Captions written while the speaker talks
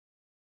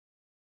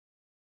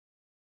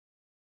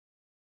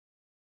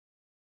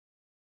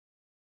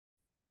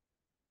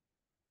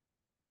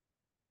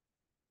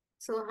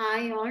So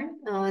hi all.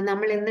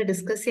 നമ്മൾ ഇന്ന്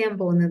discuss ചെയ്യാൻ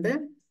പോകുന്നത്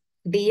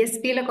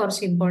DSPയിലെ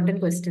കുറച്ച്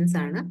ഇമ്പോർട്ടൻറ്റ് ക്വസ്റ്റ്യൻസ്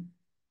ആണ്.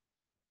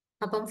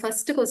 അപ്പം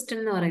ഫസ്റ്റ് ക്വസ്റ്റ്യൻ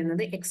എന്ന്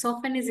പറയുന്നത് X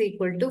of N is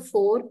equal to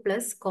 4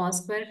 +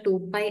 cos²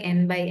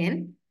 2πn/n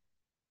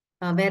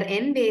where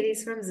n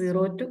varies from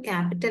 0 to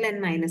capital N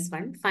minus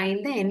 1. Find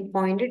the end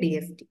point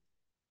DFT.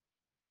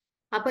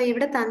 അപ്പൊ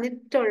ഇവിടെ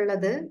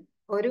തന്നിട്ടുള്ളത്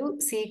ഒരു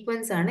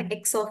സീക്വൻസ് ആണ്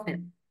എക്സ് ഓഫ് എൻ.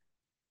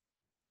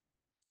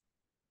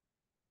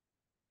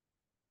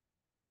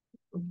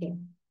 ഓക്കെ,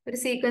 ഒരു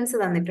സീക്വൻസ്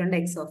തന്നിട്ടുണ്ട്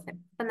എക്സ് ഓഫ് എൻ.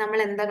 അപ്പൊ നമ്മൾ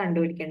എന്താ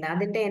കണ്ടുപിടിക്കേണ്ടത്?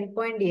 അതിന്റെ എൻ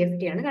പോയിന്റ്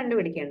DFT ആണ്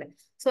കണ്ടുപിടിക്കേണ്ടത്.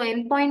 സോ എൻ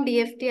പോയിന്റ്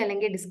DFT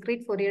അല്ലെങ്കിൽ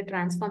ഡിസ്ക്രീറ്റ് ഫോറിയർ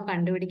ട്രാൻസ്ഫോം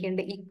കണ്ടുപിടിക്കേണ്ട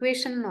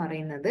ഇക്വേഷൻ എന്ന്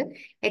പറയുന്നത്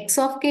X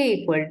of K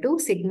equal to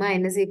sigma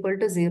N is equal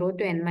to 0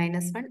 to n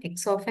minus 1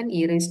 X of N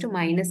E raise to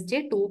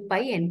 -j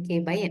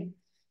 2πnk/n.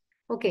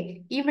 Okay,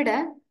 ഇവിടെ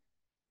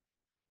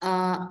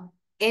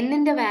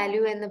എന്നിന്റെ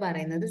value എന്ന്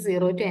പറയുന്നത്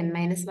 0 to n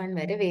minus 1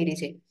 വരെ vary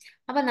ചെയ്യും.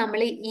 അപ്പൊ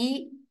നമ്മൾ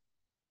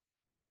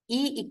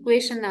ഈ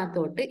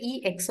ഇക്വേഷനകത്തോട്ട് ഈ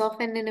എക്സ്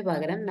ഓഫ് എന്നിന്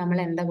പകരം നമ്മൾ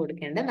എന്താ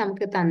കൊടുക്കേണ്ടത്?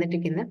 നമുക്ക്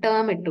തന്നിട്ടിരിക്കുന്ന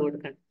ടേം ഇട്ട്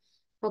കൊടുക്കണം.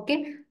 ഓക്കെ,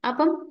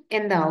 അപ്പം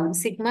എന്താവും?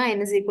 Sigma N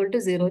is equal to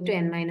 0 to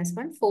n minus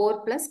 1 4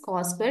 +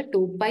 cos²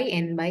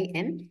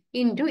 2πn/n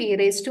into E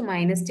raise to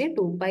 -j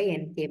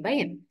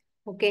 2πnk/n.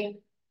 Okay,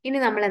 ഇനി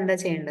നമ്മൾ എന്താ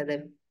ചെയ്യേണ്ടത്?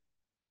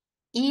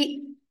 ഈ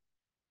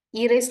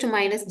E raise to -j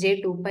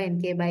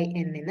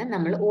 2πnk/n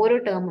നമ്മൾ ഓരോ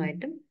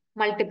ടേമുമായിട്ടും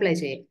മൾട്ടിപ്ലൈ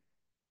ചെയ്യും.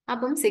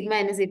 അപ്പം sigma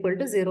N is equal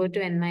to 0 to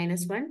n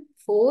minus 1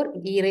 4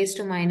 E raise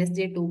to -j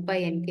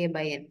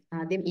 2πnk/n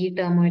ആദ്യം ഈ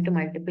ടേമുമായിട്ട്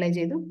മൾട്ടിപ്ലൈ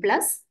ചെയ്തു,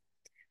 plus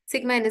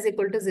sigma N is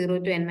equal to 0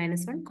 to n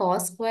minus 1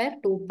 cos²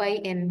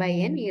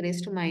 2πn/n E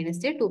raise to -j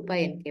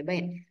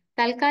 2πnk/n.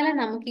 തൽക്കാലം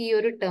നമുക്ക് ഈ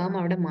ഒരു term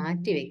അവിടെ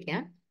മാറ്റി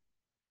വെക്കാം,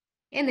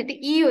 എന്നിട്ട്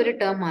ഈ ഒരു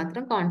ടേം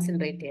മാത്രം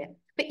കോൺസെൻട്രേറ്റ് ചെയ്യാം.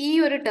 അപ്പൊ ഈ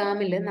ഒരു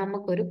ടേമിൽ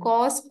നമുക്കൊരു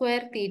cos²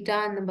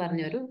 എന്ന്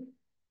പറഞ്ഞൊരു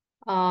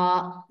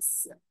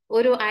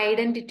ഒരു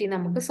ഐഡന്റിറ്റി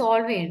നമുക്ക്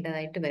സോൾവ്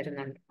ചെയ്യേണ്ടതായിട്ട്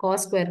വരുന്നുണ്ട്,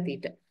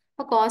 cos².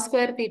 അപ്പൊ cos²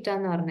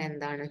 എന്ന് പറഞ്ഞാൽ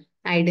എന്താണ്?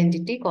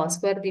 Identity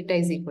cos²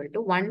 is equal to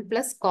 1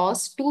 +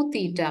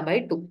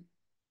 cos2θ/2.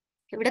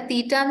 ഇവിടെ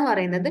തീറ്റ എന്ന്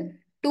പറയുന്നത്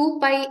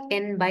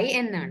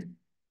 2πn/n ആണ്.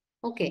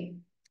 ഓക്കെ,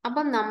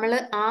 അപ്പം നമ്മൾ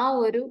ആ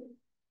ഒരു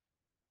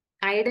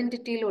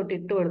ഐഡന്റിറ്റിയിലോട്ട്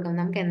ഇട്ട് കൊടുക്കാം.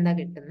 നമുക്ക് എന്താ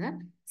കിട്ടുന്നത്?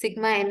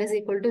 Sigma N is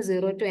equal to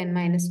 0 to n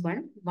minus 1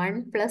 1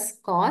 +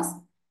 cos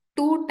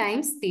 2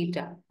 times θ.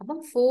 അപ്പം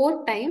 4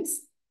 times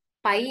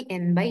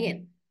πn/n.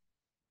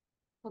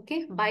 Okay,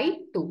 by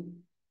 2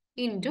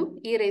 into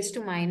E raise to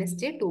 -j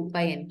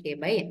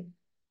 2πnk/n.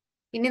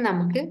 ഇനി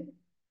നമുക്ക്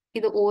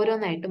ഇത്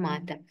ഓരോന്നായിട്ട്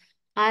മാറ്റാം.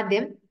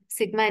 ആദ്യം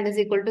sigma N is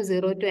equal to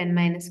 0 to n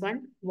minus 1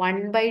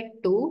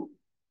 1/2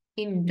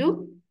 into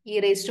E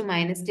raise to -j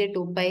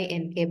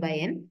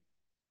 2πnk/n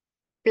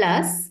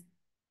plus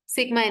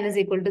sigma N is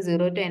equal to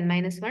 0 to n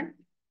minus 1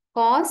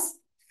 cos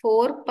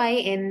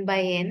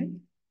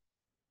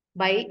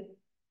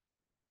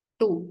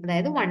 4πn/n/2,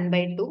 അതായത്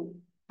 1/2.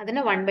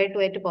 അതിനെ 1/2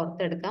 ആയിട്ട്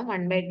പുറത്തെടുക്കാം.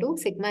 1/2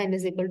 sigma N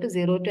is equal to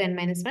 0 to n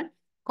minus 1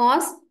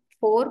 cos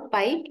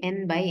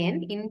 4πn/n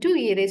into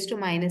E raise to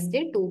 -j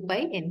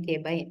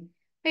 2πnk/n.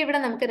 അപ്പൊ ഇവിടെ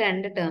നമുക്ക്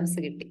രണ്ട് terms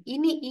കിട്ടി.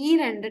 ഇനി ഈ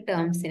രണ്ട്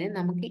ടേംസിനെ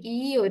നമുക്ക് ഈ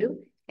ഒരു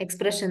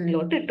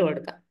എക്സ്പ്രഷനിലോട്ട് ഇട്ട്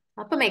കൊടുക്കാം.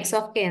 അപ്പം എക്സ്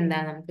ഓഫ് കെ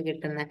എന്താണ് നമുക്ക്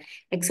കിട്ടുന്നത്?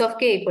 X of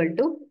K equal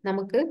to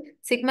നമുക്ക്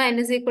sigma N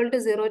is equal to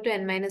 0 to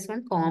n minus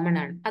 1 common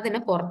ആണ്,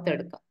 അതിനെ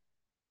പുറത്തെടുക്കാം.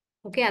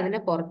 ഓക്കെ,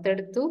 അതിനെ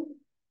പുറത്തെടുത്തു.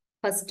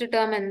 ഫസ്റ്റ്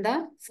ടേം എന്താ?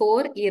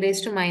 4 E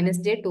raise to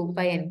 -j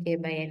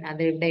 2πnk/n,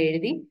 അത് ഇവിടെ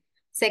എഴുതി.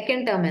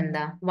 സെക്കൻഡ് ടേം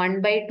എന്താ?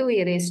 1/2 E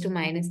raise to -j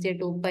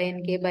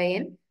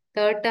 2πnk/n.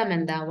 Third term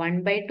എന്താ?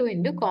 1/2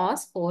 into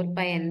cos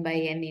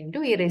 4πn/n into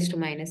E raise to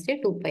 -j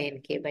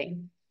 2πnk/n.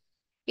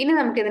 ഇനി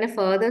നമുക്ക് ഇതിനെ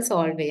ഫർദർ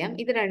സോൾവ് ചെയ്യാം.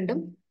 ഇത് രണ്ടും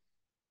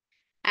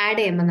ആഡ്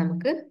ചെയ്യുമ്പോൾ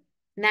നമുക്ക്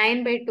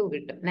 9/2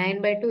 കിട്ടും.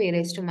 9/2 E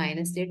raise to -j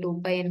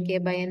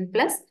 2πnk/n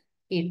plus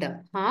ഈ term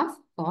half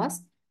cos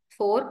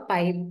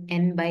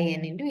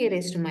 4πn/n into E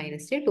raise to -j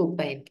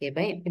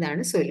 2πnk/n.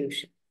 ഇതാണ്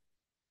സൊല്യൂഷൻ.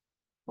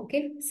 ഓക്കെ,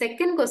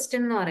 സെക്കൻഡ്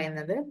ക്വസ്റ്റ്യൻ എന്ന്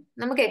പറയുന്നത്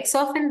നമുക്ക് എക്സ്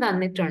ഓഫ് എൻ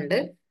തന്നിട്ടുണ്ട്.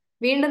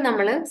 വീണ്ടും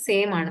നമ്മൾ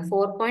സെയിം ആണ്,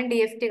 4 പോയിന്റ്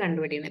DFT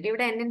കണ്ടുപിടിക്കുന്നത്.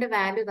 ഇവിടെ എന്നിന്റെ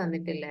value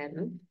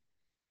തന്നിട്ടില്ലായിരുന്നു.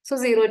 So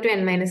 0 to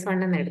n minus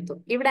 1 എന്ന് എടുത്തു.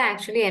 ഇവിടെ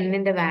ആക്ച്വലി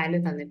എന്നിന്റെ വാല്യൂ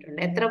തന്നിട്ടുണ്ട്.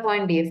 എത്ര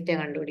പോയിന്റ് DFT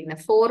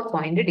കണ്ടുപിടിക്കുന്നത്? 4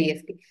 പോയിന്റ്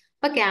DFT.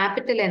 അപ്പൊ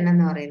ക്യാപിറ്റൽ N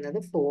എന്ന് പറയുന്നത്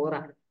 4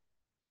 ആണ്.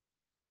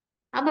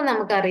 അപ്പൊ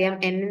നമുക്കറിയാം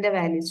എന്നിന്റെ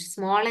വാല്യൂ,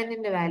 സ്മോൾ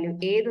എന്നിന്റെ വാല്യൂ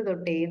ഏത്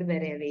തൊട്ട് ഏത്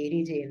വരെ വേരി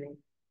ചെയ്യുന്നത്?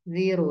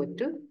 0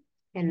 to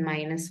n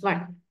minus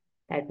 1.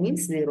 That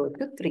means 0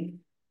 to 3.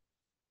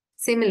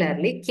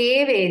 Similarly K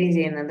vary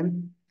ചെയ്യുന്നതും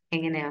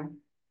എങ്ങനെയാ?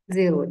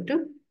 0 to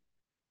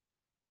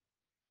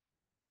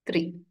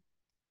 3.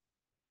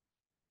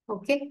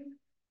 ഓക്കെ,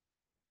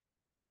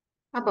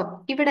 അപ്പം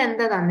ഇവിടെ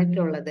എന്താ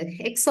തന്നിട്ടുള്ളത്?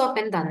 എക്സ് ഓഫ്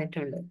എൻ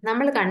തന്നിട്ടുണ്ട്.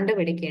 നമ്മൾ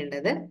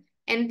കണ്ടുപിടിക്കേണ്ടത്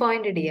end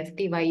point DFT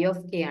y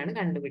of K ആണ്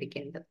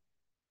കണ്ടുപിടിക്കേണ്ടത്.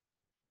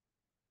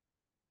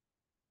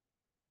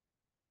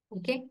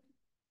 ഓക്കെ,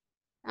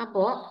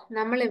 അപ്പോ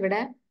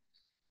നമ്മളിവിടെ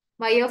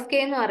y ഓഫ് കെ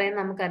എന്ന്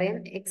പറയുന്നത് നമുക്കറിയാം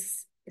X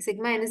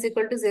sigma N is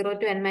equal to 0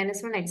 to n minus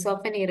 1 X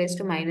of N E raise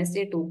to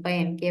 -j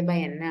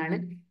 2πnk/n ആണ്.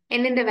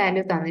 എന്നിന്റെ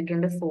വാല്യൂ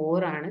തന്നിട്ടുണ്ട്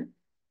 4 ആണ്.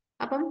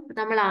 അപ്പം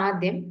നമ്മൾ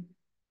ആദ്യം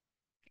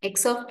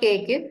എക്സ് ഓഫ്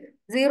കെക്ക്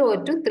 0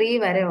 to 3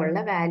 വരെയുള്ള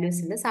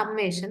വാല്യൂസിന്റെ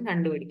സമ്മേഷൻ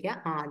കണ്ടുപിടിക്കുക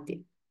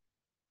ആദ്യം.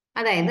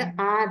 അതായത്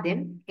ആദ്യം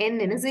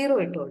n-ന് 0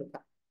 ഇട്ട്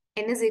കൊടുക്കാം.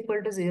 n is equal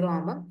to 0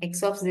 ആകുമ്പോൾ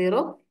x of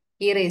 0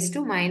 e raised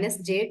to minus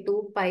j 2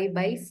 pi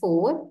by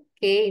 4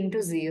 k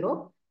into 0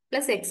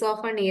 plus x of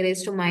 1 e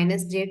raised to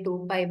minus j 2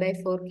 pi by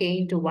 4 k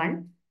into 1.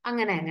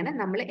 അങ്ങനെ അങ്ങനെ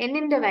നമ്മൾ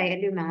n-ന്റെ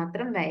വാല്യൂ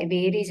മാത്രം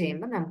വേരി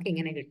ചെയ്യുമ്പോൾ നമുക്ക്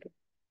ഇങ്ങനെ കിട്ടും.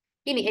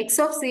 ഇനി x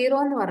of 0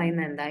 എന്ന്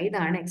പറയുന്നത് എന്താ?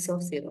 ഇതാണ് x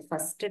of 0.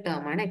 ഫസ്റ്റ്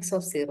ടേം ആണ് x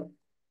of 0.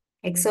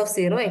 x of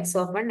 0, x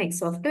of 1, x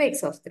of 2, x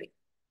of 3.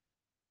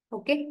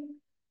 Okay,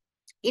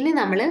 ഇനി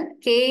നമ്മൾ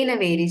kനെ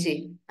വേരി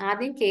ചെയ്യും.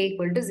 ആദ്യം k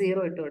ഈക്വൽ ടു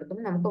 0 ഇട്ട് കൊടുക്കും,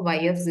 നമുക്ക് y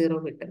of 0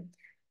 കിട്ടും.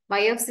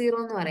 y of 0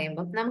 എന്ന്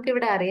പറയുമ്പോൾ നമുക്ക്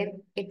ഇവിടെ അറിയാം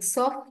x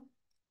of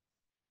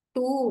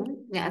 2ഉം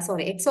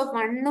sorry x of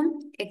 1ഉം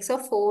x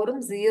of 4ഉം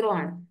 0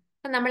 ആണ്.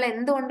 അപ്പൊ നമ്മൾ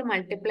എന്തുകൊണ്ട്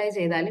മൾട്ടിപ്ലൈ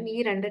ചെയ്താലും ഈ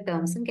രണ്ട്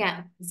ടേംസും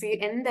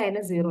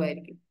എന്തായാലും 0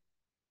 ആയിരിക്കും.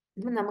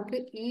 അപ്പൊ നമുക്ക്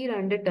ഈ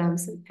രണ്ട്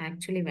ടേംസും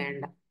ആക്ച്വലി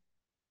വേണ്ട,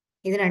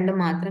 ഇത് രണ്ടും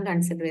മാത്രം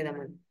കൺസിഡർ ചെയ്താൽ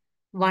മതി.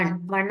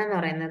 1 എന്ന്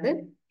പറയുന്നത്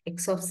x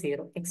of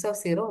 0, x of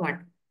 0 1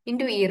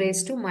 into e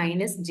raised to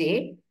minus j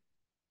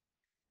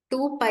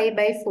 2 pi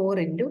by 4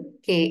 into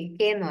k, k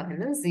എന്ന്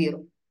പറയുന്നത് 0,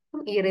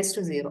 e raised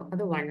to 0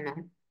 അത് 1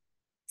 ആണ്.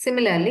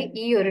 സിമിലർലി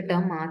ഈ ഒരു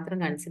ടേം മാത്രം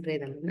കൺസിഡർ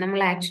ചെയ്താൽ മതി, നമ്മൾ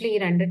ആക്ച്വലി ഈ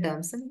രണ്ട്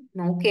ടേംസും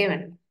നോക്കേ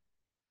വേണ്ട.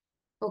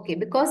 ഓക്കെ,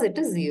 ബിക്കോസ്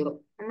ഇറ്റ് 0,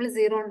 നമ്മൾ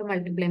 0 കൊണ്ട്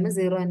മൾട്ടിപ്ലൈ ചെയ്യുമ്പോൾ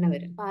 0 തന്നെ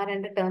വരും. അപ്പൊ ആ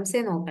രണ്ട്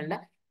ടേംസേ നോക്കണ്ട,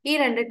 ഈ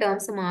രണ്ട്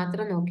ടേംസ്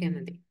മാത്രം നോക്കിയാൽ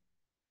മതി.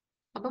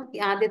 അപ്പം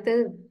ആദ്യത്തെ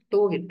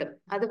 2 കിട്ടും.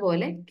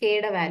 അതുപോലെ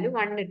കെയുടെ വാല്യൂ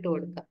 1 ഇട്ട്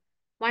കൊടുക്കുക.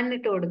 1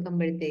 ഇട്ട്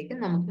കൊടുക്കുമ്പോഴത്തേക്ക്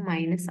നമുക്ക്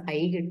മൈനസ് ഐ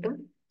കിട്ടും.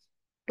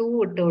 2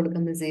 ഇട്ട്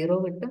കൊടുക്കുമ്പോൾ 0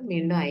 കിട്ടും,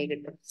 വീണ്ടും ഐ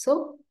കിട്ടും. സോ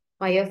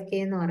y of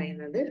k എന്ന്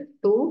പറയുന്നത്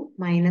 2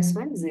 മൈനസ്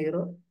 1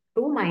 0,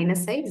 2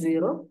 മൈനസ് ഐ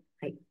 0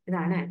 ഐ.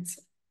 ഇതാണ്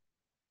answer.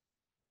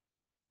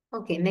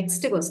 Okay,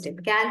 next question.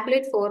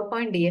 Calculate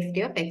 4-point DFT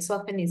of x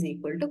of n is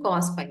equal to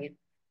cos phi n.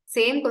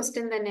 Same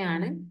question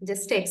തന്നെയാണ്,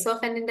 ജസ്റ്റ് x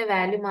of n-ന്റെ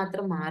വാല്യൂ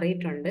മാത്രം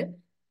മാറിയിട്ടുണ്ട്.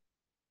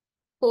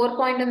 4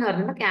 point എന്ന്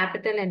പറയുമ്പോൾ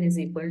capital N is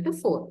equal to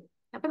 4.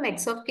 അപ്പം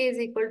x of k is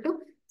equal to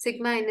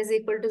sigma n is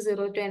equal to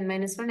 0 to n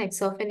minus 1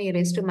 x of n e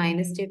raised to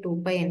minus j 2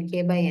 pi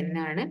nk by n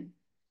ആണ്.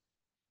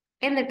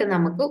 എന്നിട്ട്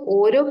നമുക്ക്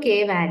ഓരോ k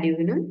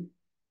വാല്യൂവിനും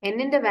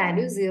n-ന്റെ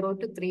value 0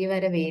 to 3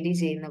 വരെ vary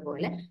ചെയ്യുന്ന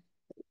പോലെ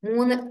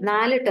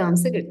 4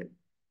 terms കിട്ടും.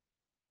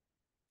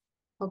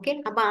 Okay,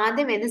 അപ്പൊ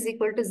ആദ്യം n is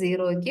equal to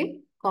 0ക്ക്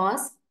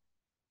cos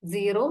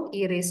 0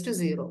 e raised to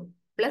 0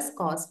 plus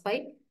cos pi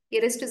e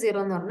raised to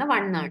 0 എന്ന് പറഞ്ഞാൽ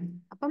 1 ആണ്.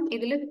 അപ്പം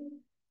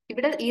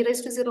ഇവിടെ e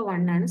raised to 0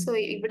 1 ആണ്. സോ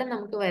ഇവിടെ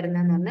നമുക്ക്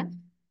വരുന്നതെന്ന് പറഞ്ഞാൽ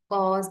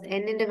cos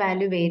n-ന്റെ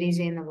വാല്യൂ വേരി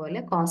ചെയ്യുന്ന പോലെ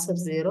cos of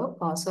 0,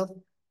 cos of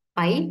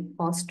pi,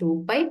 cos 2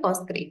 pi, cos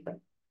 3 pi,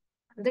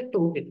 അത്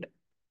 2 കിട്ടും.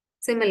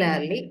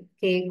 Similarly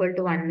k equal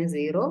to 1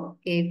 0,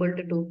 k equal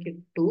to 2 ക്ക്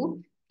 2,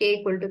 k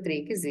equal to 3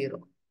 ക്ക് 0.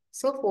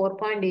 സോ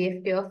 4-point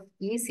DFT ഓഫ്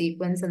ഈ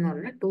സീക്വൻസ് എന്ന്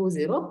പറഞ്ഞാൽ 2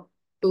 0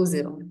 2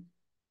 0.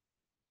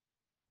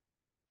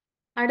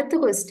 അടുത്ത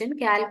question.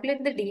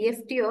 Calculate the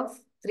DFT of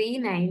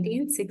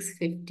 319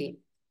 615.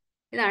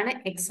 ഇതാണ്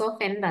x of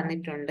n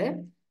തന്നിട്ടുണ്ട്.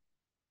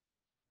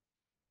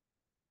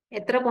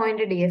 എത്ര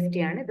പോയിന്റ് DFT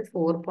ആണ്? ഇത്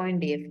 4-point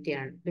DFT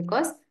ആണ്,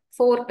 ബിക്കോസ്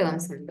 4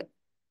 ടേംസ് ഉണ്ട്.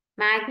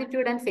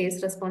 മാഗ്നിറ്റ്യൂഡ് ആൻഡ് ഫേസ്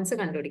റെസ്പോൺസ്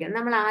കണ്ടുപിടിക്കാം.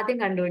 നമ്മൾ ആദ്യം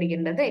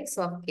കണ്ടുപിടിക്കേണ്ടത് x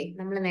of k.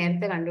 നമ്മൾ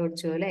നേരത്തെ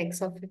കണ്ടുപിടിച്ച പോലെ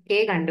x of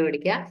k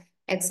കണ്ടുപിടിക്കുക.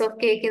 x of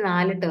k ക്ക്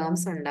 4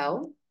 ടേംസ്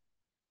ഉണ്ടാവും.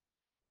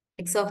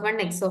 x of 1,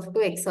 x of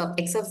 2, x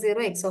of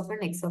 0, x of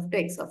 1, x of 2,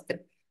 x of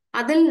 3.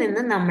 അതിൽ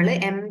നിന്ന് നമ്മൾ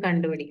m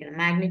കണ്ടുപിടിക്കണം,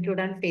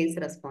 മാഗ്നിറ്റ്യൂഡ് ആൻഡ് ഫേസ്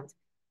റെസ്പോൺസ്.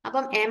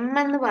 അപ്പം m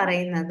എന്ന്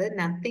പറയുന്നത്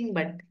nothing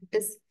but it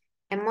is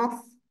m of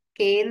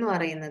k എന്ന്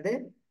പറയുന്നത്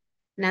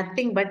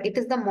nothing but it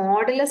is the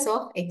modulus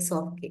of x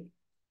of k.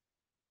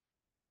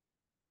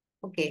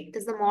 Okay, it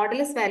is the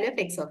modulus value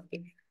of x of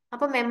k.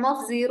 അപ്പം m of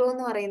 0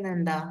 എന്ന് പറയുന്നത്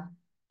എന്താ?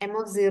 m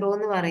of 0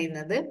 എന്ന്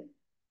പറയുന്നത്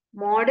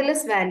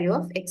modulus value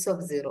of x of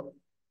 0.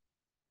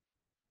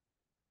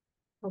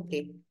 Okay,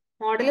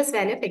 modulus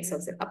value of X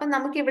of 0. അപ്പൊ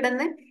നമുക്ക് ഇവിടെ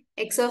നിന്ന്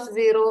എക്സ് ഓഫ്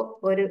 0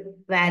 ഒരു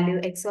വാല്യൂ,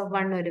 എക്സ് ഓഫ്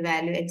 1 ഒരു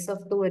വാല്യൂ, എക്സ്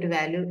ഓഫ് 2 ഒരു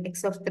വാല്യൂ,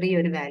 എക്സ് ഓഫ് 3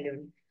 ഒരു വാല്യൂ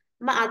ഉണ്ട്.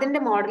 അപ്പൊ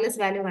അതിന്റെ മോഡുലസ്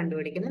വാല്യൂ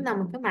കണ്ടുപിടിക്കുമ്പോൾ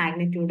നമുക്ക്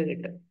മാഗ്നിറ്റ്യൂഡ്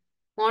കിട്ടും.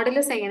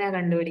 മോഡുലസ് എങ്ങനെയാ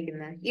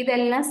കണ്ടുപിടിക്കുന്നത്?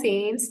 ഇതെല്ലാം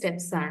സെയിം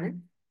സ്റ്റെപ്സ് ആണ്.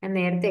 ഞാൻ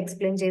നേരത്തെ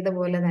എക്സ്പ്ലെയിൻ ചെയ്ത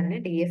പോലെ തന്നെ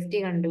DFT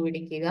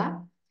കണ്ടുപിടിക്കുക.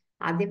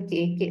 ആദ്യം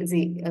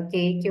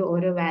കെക്ക്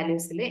ഓരോ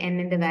വാല്യൂസിൽ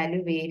n-ന്റെ വാല്യൂ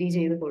വേരി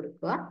ചെയ്ത്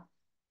കൊടുക്കുക.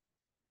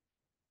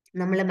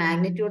 നമ്മൾ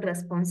മാഗ്നിറ്റ്യൂഡ്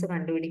റെസ്പോൺസ്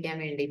കണ്ടുപിടിക്കാൻ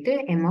വേണ്ടിയിട്ട്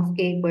m of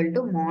k equal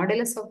to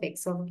modulus of x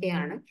of k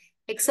ആണ്.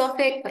 x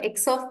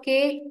of k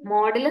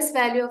modulus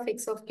value of x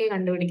of k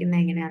കണ്ടുപിടിക്കുന്നത്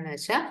എങ്ങനെയാന്ന്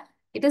വെച്ചാൽ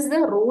it is the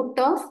root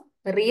of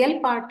real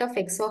part of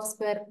x of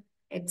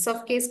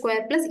k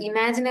square plus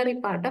imaginary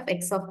part of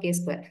x of k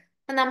square.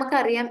 അപ്പൊ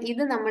നമുക്കറിയാം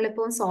ഇത്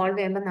നമ്മളിപ്പോൾ solve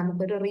ചെയ്യുമ്പോൾ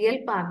നമുക്കൊരു റിയൽ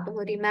പാർട്ടും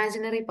ഒരു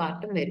ഇമാജിനറി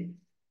പാർട്ടും വരും.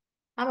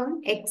 അപ്പം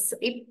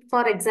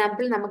ഫോർ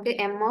എക്സാമ്പിൾ നമുക്ക്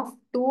m of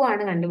 2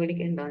 ആണ്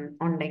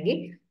കണ്ടുപിടിക്കേണ്ടതുണ്ടെങ്കിൽ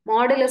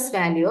modulus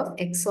value of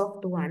x of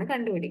 2 ആണ്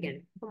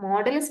കണ്ടുപിടിക്കേണ്ടത്. അപ്പൊ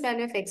modulus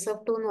value of x of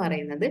 2 എന്ന്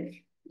പറയുന്നത്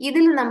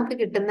ഇതിൽ നമുക്ക്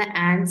കിട്ടുന്ന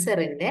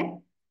ആൻസറിന്റെ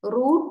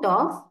root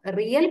of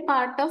real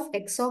part of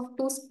x of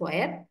 2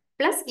 square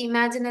plus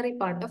imaginary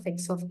part of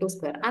x of 2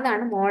 square.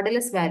 അതാണ്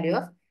modulus value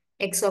of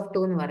x of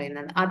 2 എന്ന്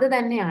പറയുന്നത്. അത്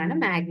തന്നെയാണ്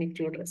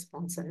മാഗ്നിറ്റ്യൂഡ്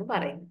റെസ്പോൺസ് എന്ന്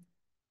പറയുന്നത്.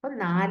 അപ്പൊ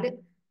 4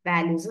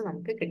 വാല്യൂസ്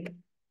നമുക്ക് കിട്ടും.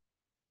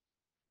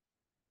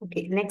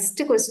 ഓക്കെ,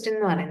 നെക്സ്റ്റ് ക്വസ്റ്റ്യൻ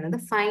എന്ന് പറയുന്നത്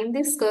find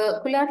the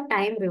circular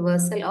time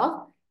reversal of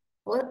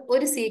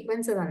ഒരു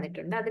സീക്വൻസ്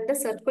തന്നിട്ടുണ്ട്, അതിന്റെ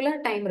സർക്കുലർ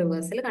ടൈം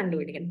റിവേഴ്സൽ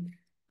കണ്ടുപിടിക്കണം.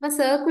 അപ്പൊ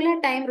സർക്കുലർ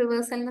ടൈം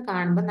റിവേഴ്സൽ എന്ന്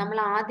കാണുമ്പോൾ നമ്മൾ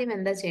ആദ്യം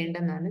എന്താ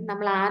ചെയ്യേണ്ടതെന്ന് പറഞ്ഞാൽ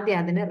നമ്മൾ ആദ്യം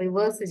അതിനെ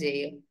റിവേഴ്സ്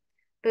ചെയ്യും.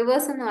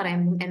 റിവേഴ്സ് എന്ന്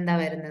പറയുമ്പോൾ എന്താ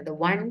വരുന്നത്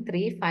 1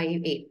 3 5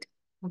 8.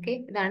 ഓക്കെ,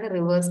 ഇതാണ്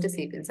റിവേഴ്സ്ഡ്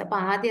സീക്വൻസ്. അപ്പൊ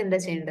ആദ്യം എന്താ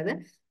ചെയ്യേണ്ടത്,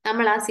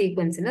 നമ്മൾ ആ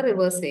സീക്വൻസിന്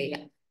റിവേഴ്സ്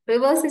ചെയ്യാം.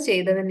 റിവേഴ്സ്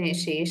ചെയ്തതിന്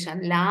ശേഷം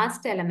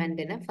ലാസ്റ്റ്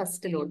എലമെന്റിനെ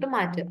ഫസ്റ്റിലോട്ട്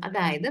മാറ്റും.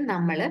 അതായത്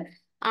നമ്മൾ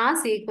ആ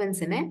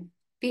സീക്വൻസിനെ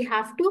we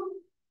have to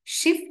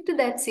shift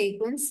that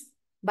sequence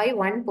by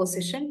 1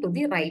 position to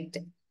the right.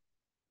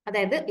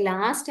 അതായത്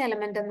ലാസ്റ്റ്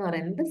എലമെന്റ് എന്ന്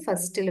പറയുന്നത്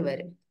ഫസ്റ്റിൽ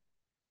വരും.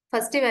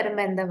 ഫസ്റ്റ്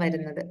വരുമ്പോ എന്താ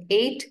വരുന്നത്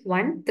 8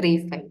 1 3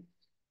 5.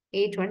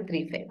 8 1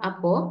 3 5.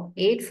 അപ്പോ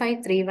 8 5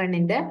 3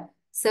 1ന്റെ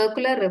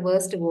സർക്കുലർ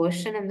റിവേഴ്സ്ഡ്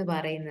വേർഷൻ എന്ന്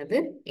പറയുന്നത്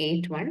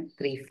 8 1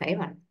 3 5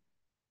 ആണ്.